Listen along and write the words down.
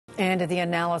And the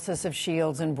analysis of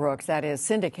Shields and Brooks, that is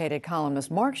Syndicated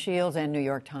columnist Mark Shields and New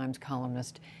York Times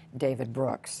columnist David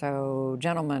Brooks. So,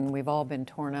 gentlemen, we've all been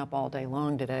torn up all day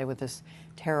long today with this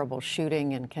terrible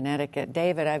shooting in Connecticut.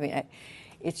 David, I mean,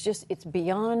 it's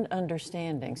beyond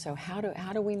understanding. So how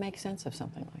do we make sense of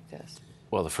something like this?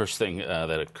 Well, the first thing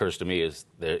that occurs to me is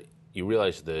that you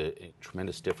realize the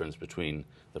tremendous difference between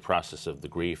the process of the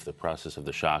grief, the process of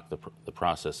the shock, the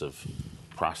process of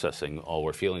processing all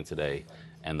we're feeling today,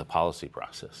 and the policy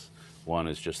process. One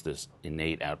is just this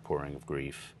innate outpouring of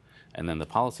grief, and then the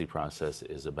policy process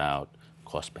is about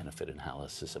cost-benefit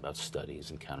analysis, about studies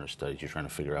and counter-studies. You're trying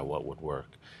to figure out what would work.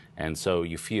 And so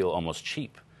you feel almost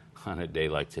cheap on a day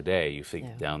like today. You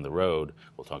think down the road,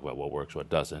 we'll talk about what works, what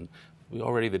doesn't.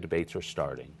 The debates are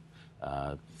starting.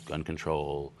 Gun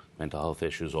control, mental health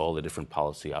issues, all the different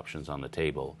policy options on the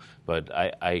table. But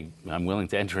I'm willing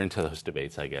to enter into those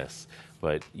debates, I guess.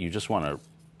 But you just want to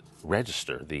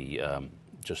register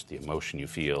just the emotion you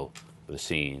feel for the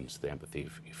scenes, the empathy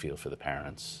you feel for the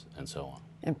parents, and so on.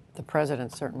 And the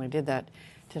president certainly did that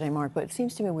today, Mark. But it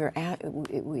seems to me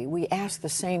we ask the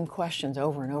same questions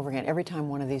over and over again every time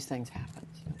one of these things happens.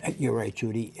 You're right,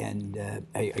 Judy, and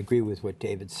I agree with what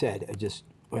David said.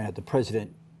 The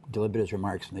president delivered his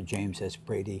remarks in the James S.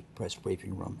 Brady press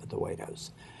briefing room at the White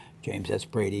House. James S.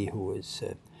 Brady, who was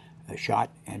shot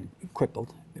and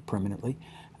crippled permanently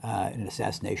in an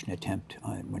assassination attempt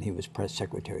when he was press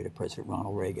secretary to President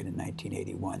Ronald Reagan in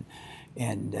 1981.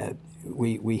 And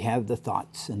we have the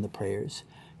thoughts and the prayers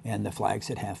and the flags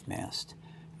at half-mast.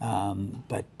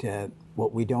 But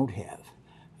what we don't have,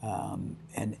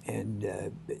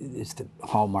 it's the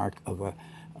hallmark of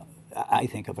I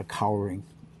think, of a cowering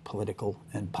political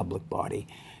and public body,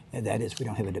 and that is we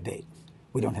don't have a debate.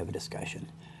 We don't have a discussion.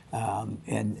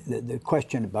 And the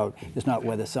question is not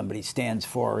whether somebody stands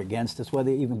for or against, it's whether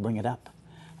you even bring it up.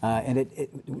 And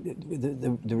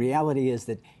the reality is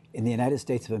that in the United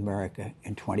States of America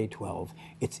in 2012,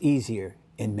 it's easier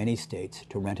in many states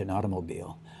to rent an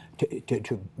automobile,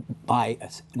 to buy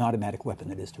an automatic weapon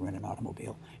than it is to rent an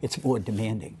automobile. It's more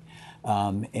demanding.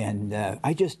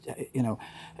 I just,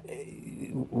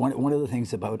 one of the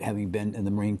things about having been in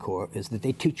the Marine Corps is that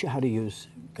they teach you how to use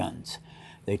guns.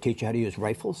 They teach you how to use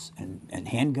rifles and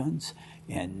handguns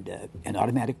and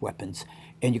automatic weapons,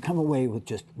 and you come away with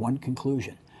just one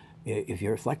conclusion, if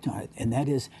you reflect on it, and that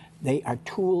is they are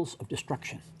tools of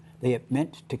destruction. They are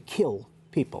meant to kill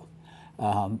people.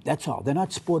 That's all. They're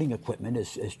not sporting equipment,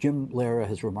 as Jim Lehrer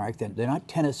has remarked. They're not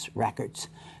tennis rackets.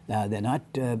 They're not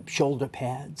shoulder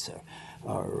pads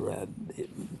or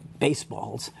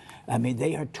baseballs. I mean,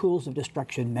 they are tools of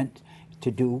destruction meant to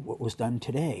do what was done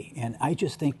today. And I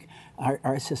just think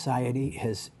our society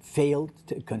has failed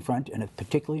to confront, and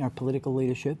particularly our political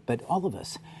leadership, but all of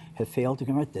us have failed to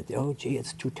confront that. Oh, gee,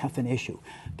 it's too tough an issue.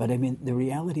 But I mean, the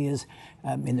reality is,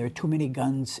 there are too many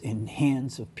guns in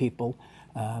hands of people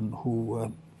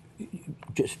who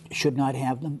just should not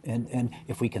have them. And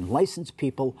if we can license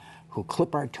people who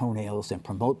clip our toenails and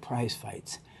promote prize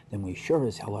fights, then we sure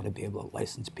as hell ought to be able to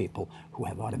license people who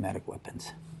have automatic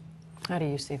weapons. How do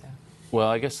you see that? Well,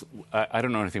 I guess I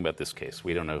don't know anything about this case.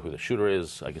 We don't know who the shooter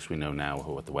is. I guess we know now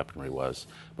what the weaponry was.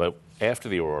 But after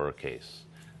the Aurora case,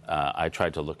 I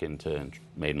tried to look into and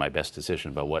made my best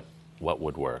decision about what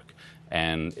would work.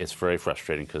 And it's very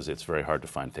frustrating because it's very hard to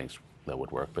find things that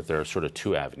would work. But there are sort of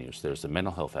two avenues. There's the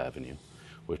mental health avenue,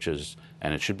 which is,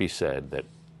 and it should be said that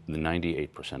the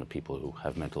 98% of people who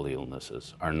have mental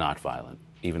illnesses are not violent.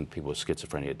 Even people with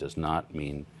schizophrenia does not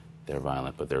mean they're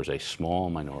violent, but there's a small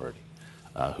minority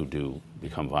who do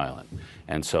become violent.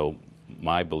 And so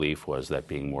my belief was that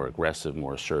being more aggressive,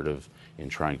 more assertive in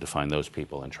trying to find those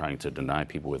people and trying to deny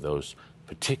people with those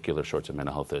particular sorts of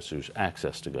mental health issues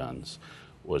access to guns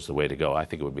was the way to go. I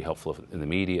think it would be helpful in the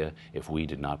media if we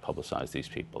did not publicize these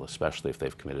people, especially if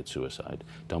they've committed suicide.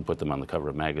 Don't put them on the cover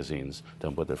of magazines.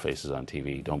 Don't put their faces on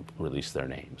TV. Don't release their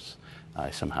names.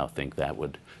 I somehow think that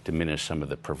would diminish some of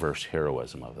the perverse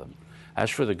heroism of them. As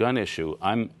for the gun issue,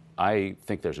 I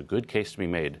think there's a good case to be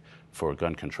made for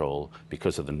gun control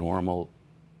because of the normal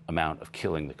amount of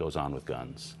killing that goes on with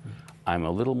guns. I'm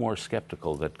a little more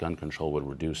skeptical that gun control would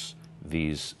reduce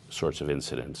these sorts of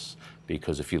incidents,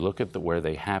 because if you look at where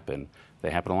they happen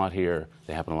a lot here,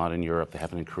 they happen a lot in Europe, they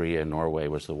happen in Korea, Norway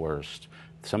was the worst.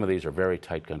 Some of these are very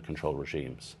tight gun control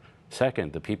regimes.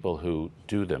 Second, the people who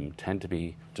do them tend to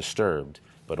be disturbed,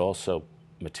 but also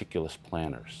meticulous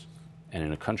planners. And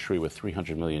in a country with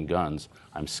 300 million guns,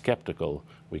 I'm skeptical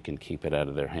we can keep it out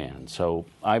of their hands. So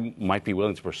I might be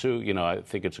willing to pursue, I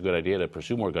think it's a good idea to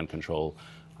pursue more gun control.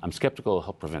 I'm skeptical it'll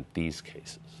help prevent these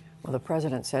cases. Well, the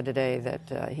president said today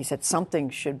that he said something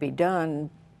should be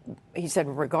done he said,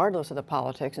 regardless of the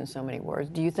politics, in so many words.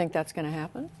 Do you think that's going to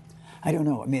happen? I don't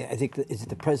know. I mean, I think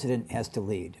the president has to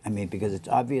lead. I mean, because it's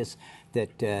obvious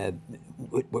that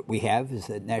what we have is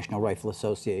the National Rifle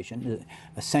Association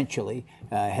essentially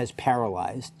has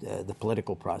paralyzed the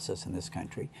political process in this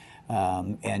country.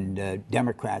 And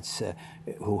Democrats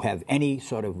who have any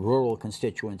sort of rural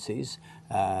constituencies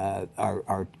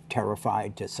are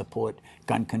terrified to support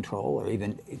gun control or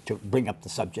even to bring up the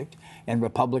subject. And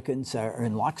Republicans are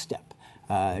in lockstep.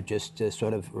 Just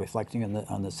sort of reflecting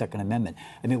on the Second Amendment.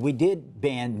 I mean, we did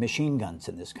ban machine guns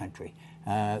in this country.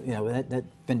 That's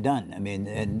been done. I mean,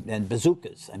 and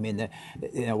bazookas. I mean,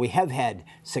 we have had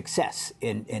success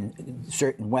in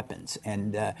certain weapons,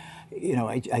 and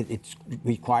it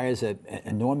requires an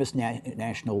enormous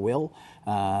national will.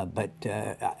 But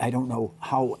I don't know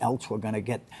how else we're going to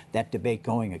get that debate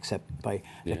going except by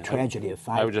the tragedy of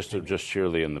fire. I would just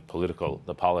surely in the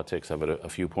politics of it, a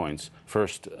few points.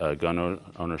 First, gun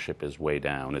ownership is way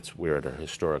down. We're at a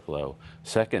historic low.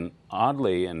 Second,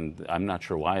 oddly, and I'm not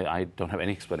sure why, I don't have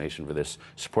any explanation for this,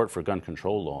 support for gun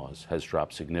control laws has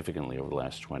dropped significantly over the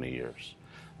last 20 years.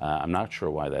 I'm not sure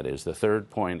why that is. The third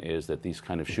point is that these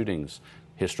kind of shootings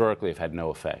historically have had no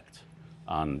effect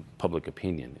on public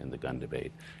opinion in the gun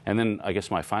debate. And then I guess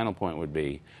my final point would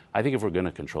be, I think if we're going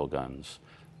to control guns,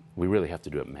 we really have to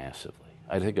do it massively.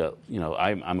 I think,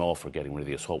 I'm all for getting rid of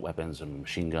the assault weapons and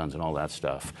machine guns and all that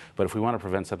stuff. But if we want to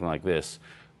prevent something like this,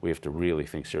 we have to really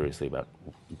think seriously about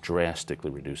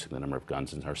drastically reducing the number of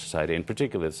guns in our society. In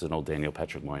particular, this is an old Daniel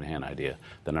Patrick Moynihan idea,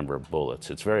 the number of bullets.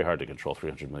 It's very hard to control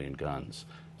 300 million guns.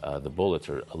 The bullets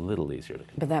are a little easier to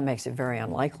control. But that makes it very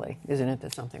unlikely, isn't it,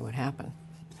 that something would happen?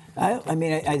 I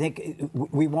mean, I think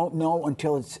we won't know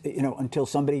until until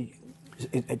somebody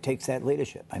takes that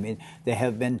leadership. I mean, there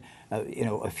have been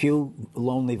a few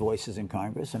lonely voices in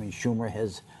Congress. I mean, Schumer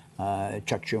has.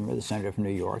 Chuck Schumer, the senator from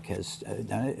New York, has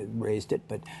done it, raised it,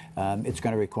 but it's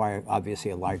going to require,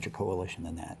 obviously, a larger coalition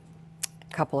than that.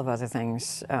 A couple of other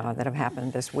things that have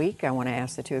happened this week. I want to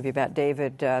ask the two of you about.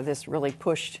 David, this really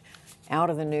pushed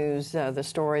out of the news the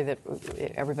story that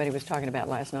everybody was talking about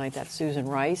last night, that Susan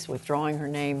Rice withdrawing her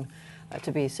name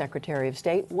to be Secretary of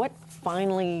State. What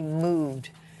finally moved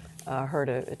her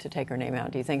to take her name out,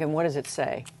 do you think, and what does it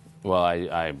say? Well,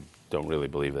 I don't really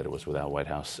believe that it was without White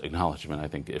House acknowledgement. I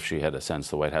think if she had a sense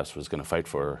the White House was going to fight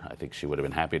for her, I think she would have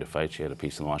been happy to fight. She had a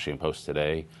piece in the Washington Post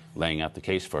today laying out the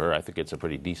case for her. I think it's a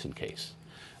pretty decent case.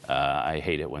 I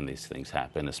hate it when these things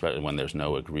happen, especially when there's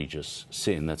no egregious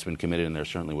sin that's been committed, and there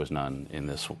certainly was none in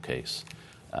this case.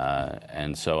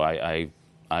 And so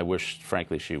I wish,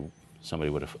 frankly, somebody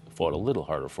would have fought a little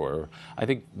harder for her. I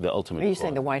think the ultimate. Are you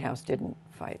saying the White House didn't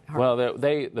fight hard? Well,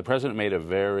 the president made a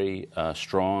very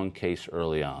strong case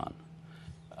early on.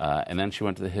 And then she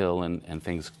went to the Hill and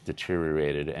things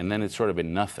deteriorated. And then it's sort of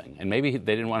been nothing. And maybe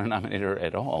they didn't want to nominate her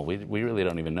at all. We really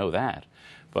don't even know that.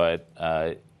 But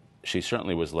she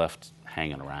certainly was left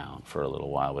hanging around for a little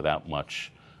while without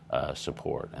much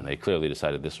support. And they clearly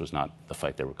decided this was not the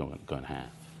fight they were going to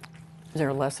have. Is there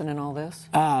a lesson in all this?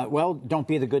 Well, don't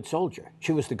be the good soldier.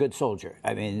 She was the good soldier.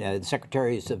 I mean, the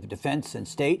Secretaries of Defense and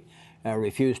State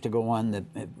refused to go on the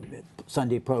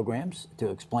Sunday programs to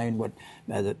explain what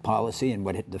the policy and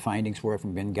what the findings were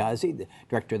from Benghazi. The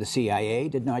director of the CIA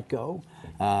did not go.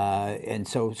 And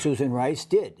so Susan Rice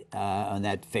did on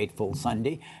that fateful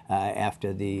Sunday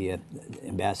after the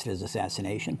ambassador's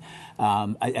assassination.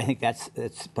 I think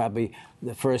that's probably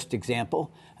the first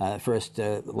example, first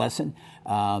lesson.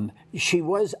 She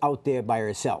was out there by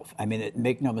herself. I mean,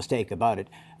 make no mistake about it.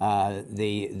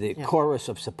 The chorus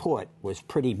of support was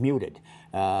pretty muted.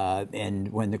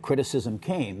 And when the criticism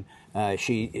came,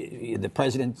 the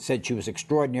president said she was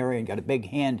extraordinary and got a big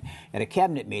hand at a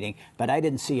cabinet meeting, but I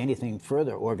didn't see anything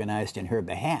further organized in her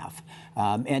behalf.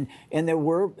 And there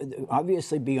were,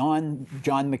 obviously, beyond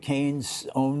John McCain's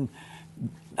own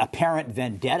apparent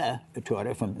vendetta toward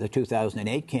her from the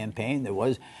 2008 campaign, there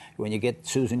was, when you get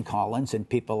Susan Collins and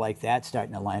people like that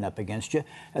starting to line up against you,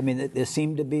 I mean, there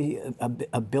seemed to be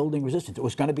a building resistance. It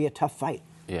was going to be a tough fight.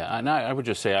 Yeah, and I would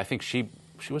just say, I think she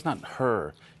was not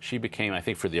her. She became, I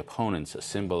think, for the opponents, a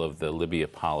symbol of the Libya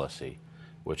policy,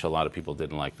 which a lot of people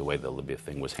didn't like the way the Libya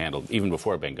thing was handled, even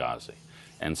before Benghazi.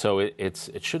 And so it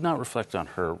should not reflect on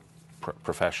her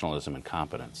professionalism and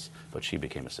competence, but she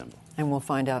became a symbol. And we'll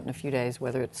find out in a few days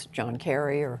whether it's John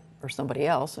Kerry or somebody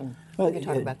else, and we can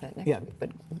talk about that next week.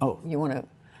 But you want to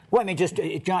Well, I mean, just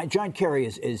John Kerry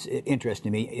is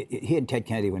interesting to me. He and Ted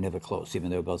Kennedy were never close, even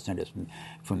though they're both senators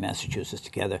from Massachusetts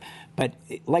together. But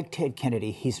like Ted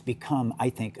Kennedy, he's become, I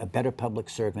think, a better public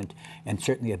servant and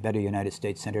certainly a better United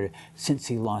States senator since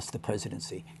he lost the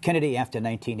presidency. Kennedy, after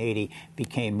 1980,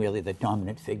 became really the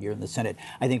dominant figure in the Senate.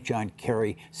 I think John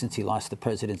Kerry, since he lost the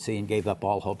presidency and gave up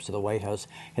all hopes of the White House,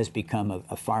 has become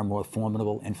a far more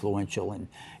formidable, influential,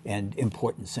 and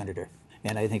important senator.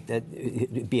 And I think that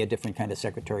it'd be a different kind of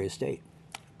Secretary of State.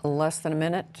 Less than a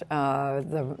minute.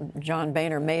 John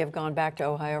Boehner may have gone back to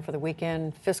Ohio for the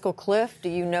weekend. Fiscal cliff, do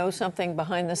you know something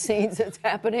behind the scenes that's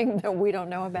happening that we don't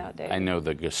know about, Dave? I know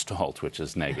the gestalt, which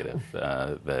is negative,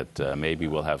 that maybe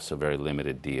we'll have some very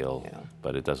limited deal,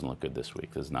 but it doesn't look good this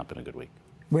week. This has not been a good week.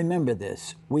 Remember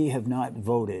this, we have not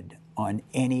voted on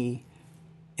any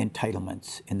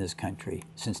entitlements in this country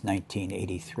since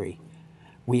 1983.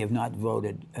 We have not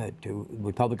voted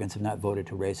Republicans have not voted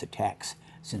to raise a tax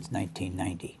since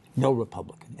 1990. No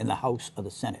Republican in the House or the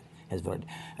Senate has voted.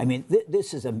 I mean,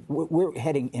 this is we're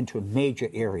heading into a major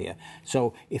area.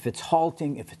 So if it's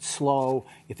halting, if it's slow,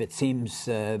 if it seems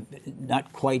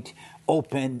not quite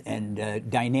open and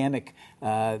dynamic,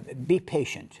 be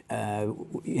patient.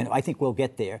 I think we'll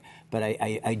get there, but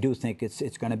I do think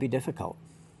it's going to be difficult.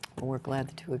 Well, we're glad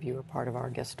the two of you are part of our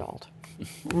gestalt.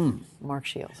 Mark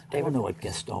Shields. I don't know what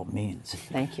gestalt means.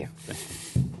 Thank you.